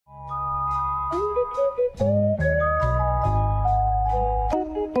In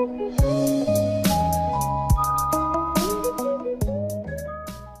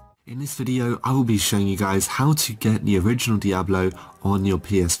this video, I will be showing you guys how to get the original Diablo on your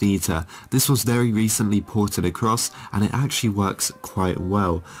PS Vita. This was very recently ported across and it actually works quite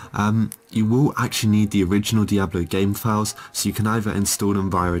well. You will actually need the original Diablo game files, so you can either install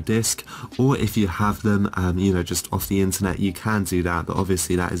them via a disc, or if you have them, you know, just off the internet, you can do that, but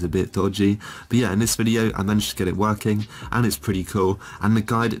obviously that is a bit dodgy. But yeah, in this video, I managed to get it working and it's pretty cool, and the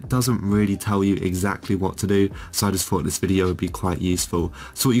guide doesn't really tell you exactly what to do, so I just thought this video would be quite useful.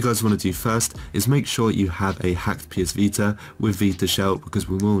 So what you guys want to do first is make sure you have a hacked PS Vita with Vita Shell, because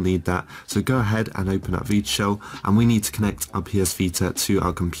we will need that. So go ahead and open up Vita Shell, and we need to connect our PS Vita to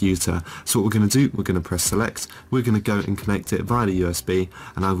our computer. So what we're going to do, we're going to press select, we're going to go and connect it via the USB,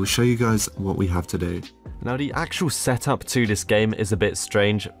 and I will show you guys what we have to do. Now the actual setup to this game is a bit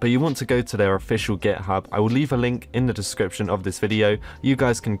strange, but you want to go to their official GitHub. I will leave a link in the description of this video. You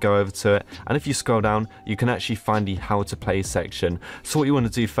guys can go over to it, and if you scroll down, you can actually find the how to play section. So what you want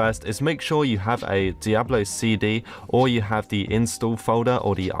to do first is make sure you have a Diablo CD, or you have the install folder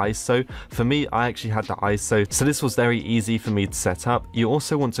or the ISO. For me, I actually had the ISO, so this was very easy for me to set up. You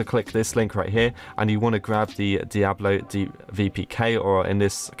also want to click this link right here, and you want to grab the Diablo VPK, or in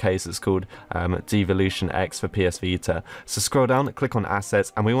this case it's called DevilutionX for PS Vita. So scroll down, click on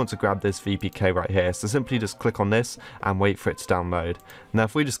assets, and we want to grab this VPK right here. So simply just click on this and wait for it to download. Now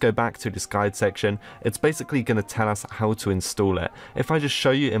if we just go back to this guide section, it's basically going to tell us how to install it. If I just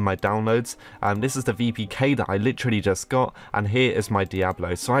show you in my downloads, this is the VPK that I literally just got, and here is my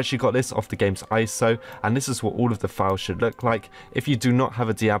Diablo. So I actually got this off the game's ISO, and this is what all of the files should look like. If you do not have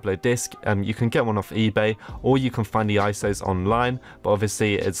a Diablo disc, you can get one off eBay, or you can find the ISOs online, but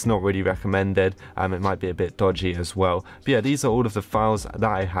obviously it's not really recommended. It might be a bit dodgy as well. But yeah, these are all of the files that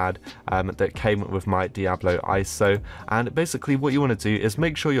I had that came with my Diablo ISO, and basically what you want to do is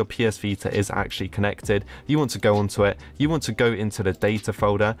make sure your PS Vita is actually connected. You want to go onto it, you want to go into the data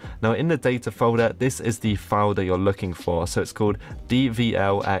folder. Now in the data folder, this is the file that you're looking for, so it's called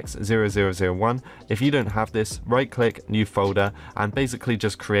DevilutionX0001. If you don't have this, right click new folder and basically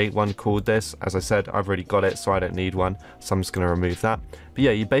just create one called this. As I said, I've already got it, so I don't need one, so I'm just going to remove that. But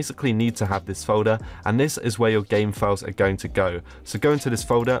yeah, you basically need to have this folder, and this is where your game files are going to go. So go into this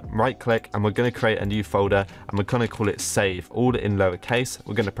folder, right click, and we're going to create a new folder, and we're going to call it save, all in lowercase.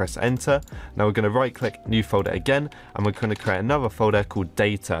 We're going to press enter. Now we're going to right click new folder again, and we're going to create another folder called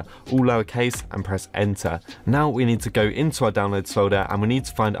data, all lowercase, and press enter. Now we need to go into our downloads folder, and we need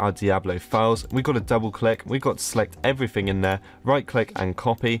to find our Diablo files. We've got to double click, we've got to select everything in there, right click and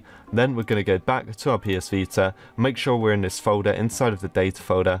copy. Then we're going to go back to our PS Vita, make sure we're in this folder inside of the data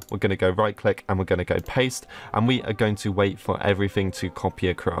folder. We're going to go right click and we're going to go paste, and we are going to wait for everything to copy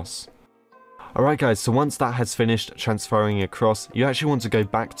across. Alright guys, so once that has finished transferring across, you actually want to go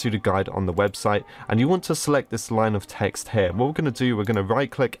back to the guide on the website, and you want to select this line of text here. What we're going to do, we're going to right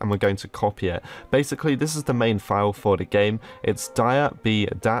click and we're going to copy it. Basically, this is the main file for the game. It's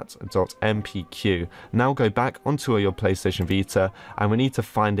diabdat.mpq. Now go back onto your PlayStation Vita, and we need to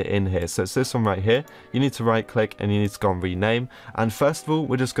find it in here. So it's this one right here. You need to right click and you need to go and rename. And first of all,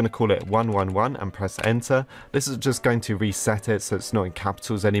 we're just going to call it 111 and press enter. This is just going to reset it so it's not in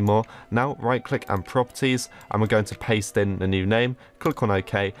capitals anymore. Now right click and properties, and we're going to paste in the new name, click on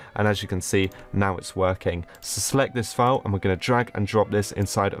OK, and as you can see, now it's working. So select this file and we're going to drag and drop this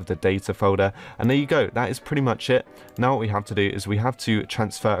inside of the data folder, and there you go. That is pretty much it. Now what we have to do is we have to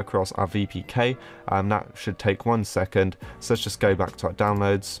transfer across our VPK. That should take 1 second. So let's just go back to our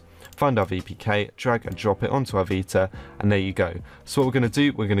downloads, find our VPK, drag and drop it onto our Vita, and there you go. So what we're going to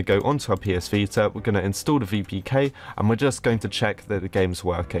do, we're going to go onto our PS Vita, we're going to install the VPK, and we're just going to check that the game's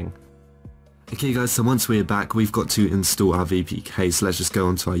working. Okay guys, so once we're back, we've got to install our VPK, so let's just go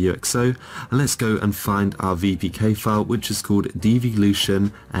onto our UXO, and let's go and find our VPK file, which is called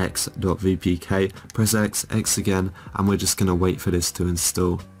DevilutionX.vpk. Press X, X again, and we're just going to wait for this to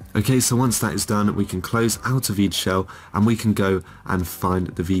install. Okay, so once that is done, we can close out of Vita Shell, and we can go and find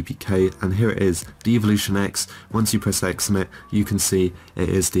the VPK, and here it is, DevilutionX. Once you press X on it, you can see it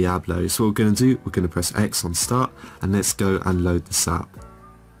is Diablo. So what we're going to do, we're going to press X on start, and let's go and load this up.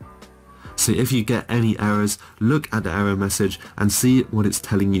 So if you get any errors, look at the error message and see what it's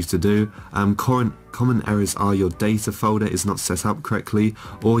telling you to do. Common errors are your data folder is not set up correctly,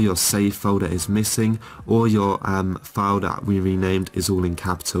 or your save folder is missing, or your file that we renamed is all in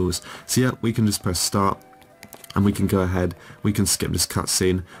capitals. So yeah, we can just press start, and we can go ahead, we can skip this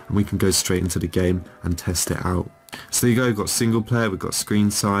cutscene, and we can go straight into the game and test it out. So there you go, we've got single player, we've got screen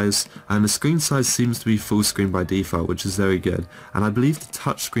size, and the screen size seems to be full screen by default, which is very good. And I believe the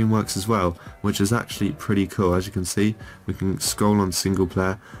touch screen works as well, which is actually pretty cool. As you can see, we can scroll on single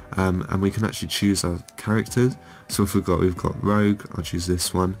player, and we can actually choose our characters. So if we've got Rogue, I'll choose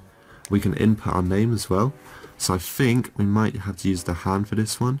this one. We can input our name as well. So I think we might have to use the hand for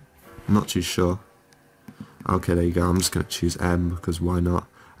this one. I'm not too sure. Okay, there you go. I'm just going to choose M because why not?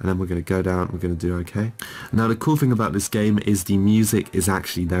 And then we're going to go down, we're going to do OK. Now the cool thing about this game is the music is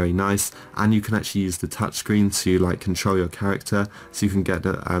actually very nice, and you can actually use the touchscreen to like control your character, so you can get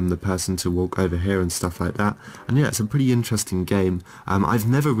the person to walk over here and stuff like that. And yeah, it's a pretty interesting game. I've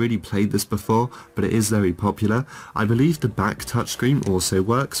never really played this before, but it is very popular. I believe the back touchscreen also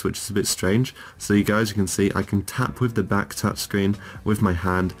works, which is a bit strange. So you guys, you can see I can tap with the back touchscreen with my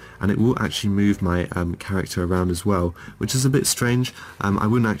hand, and it will actually move my character around as well, which is a bit strange. I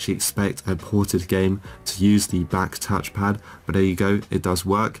wouldn't actually expect a ported game to use the back touchpad, but there you go, it does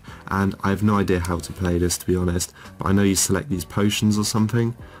work. And I have no idea how to play this, to be honest, but I know you select these potions or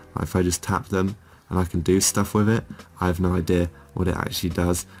something. If I just tap them and I can do stuff with it, I have no idea what it actually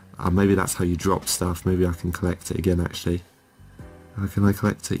does. Maybe that's how you drop stuff. Maybe I can collect it again actually. Can I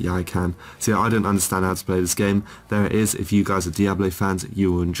collect it? Yeah, I can. So yeah, I don't understand how to play this game. There it is. If you guys are Diablo fans,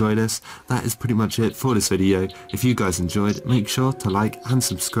 you will enjoy this. That is pretty much it for this video. If you guys enjoyed, make sure to like and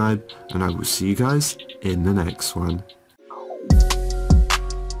subscribe, and I will see you guys in the next one.